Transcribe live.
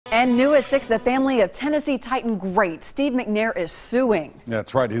And new at 6, the family of Tennessee Titan great Steve McNair is suing.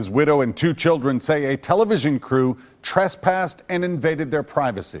 That's right. His widow and 2 children say a television crew trespassed and invaded their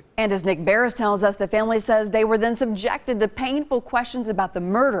privacy. And as Nick Barris tells us, the family says they were then subjected to painful questions about the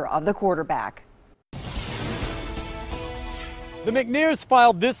murder of the quarterback. The McNairs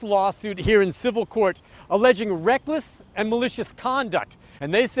filed this lawsuit here in civil court alleging reckless and malicious conduct.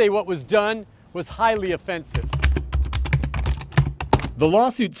 And they say what was done was highly offensive. The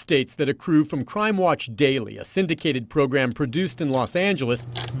lawsuit states that a crew from Crime Watch Daily, a syndicated program produced in Los Angeles,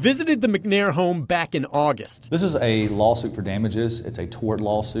 visited the McNair home back in August. This is a lawsuit for damages. It's a tort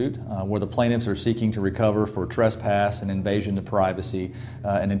lawsuit where the plaintiffs are seeking to recover for trespass and invasion to privacy,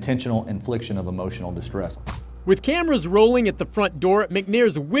 and intentional infliction of emotional distress. With cameras rolling at the front door,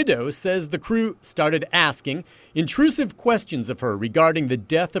 McNair's widow says the crew started asking intrusive questions of her regarding the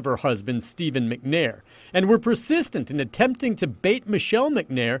death of her husband, Stephen McNair, and were persistent in attempting to bait Michelle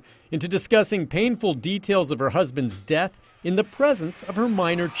McNair into discussing painful details of her husband's death in the presence of her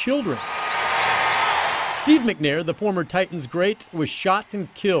minor children. Steve McNair, the former Titans great, was shot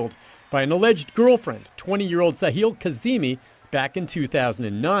and killed by an alleged girlfriend, 20-year-old Sahil Kazemi, back in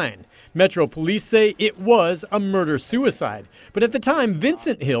 2009. Metro police say it was a murder-suicide. But at the time,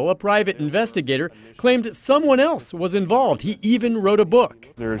 Vincent Hill, a private investigator, claimed someone else was involved. He even wrote a book.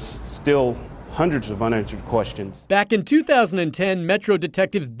 There's still hundreds of unanswered questions. Back in 2010, Metro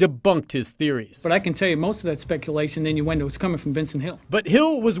detectives debunked his theories. But I can tell you most of that speculation, innuendo, was coming from Vincent Hill. But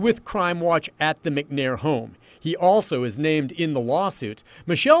Hill was with Crime Watch at the McNair home. He also is named in the lawsuit.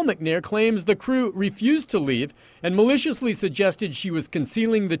 Michelle McNair claims the crew refused to leave and maliciously suggested she was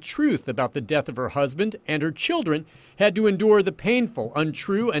concealing the truth about the death of her husband, and her children had to endure the painful,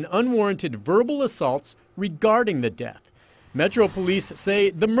 untrue, and unwarranted verbal assaults regarding the death. Metro police say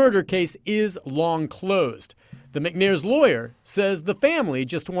the murder case is long closed. The McNair's lawyer says the family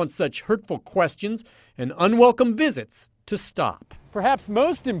just wants such hurtful questions and unwelcome visits to stop. Perhaps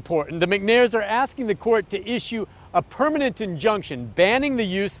most important, the McNairs are asking the court to issue a permanent injunction banning the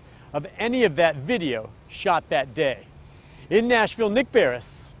use of any of that video shot that day. In Nashville, Nick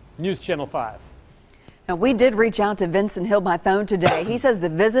Barris, News Channel 5. Now, we did reach out to Vincent Hill by phone today. He says the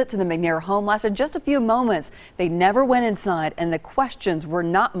visit to the McNair home lasted just a few moments. They never went inside, and the questions were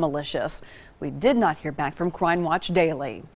not malicious. We did not hear back from Crime Watch Daily.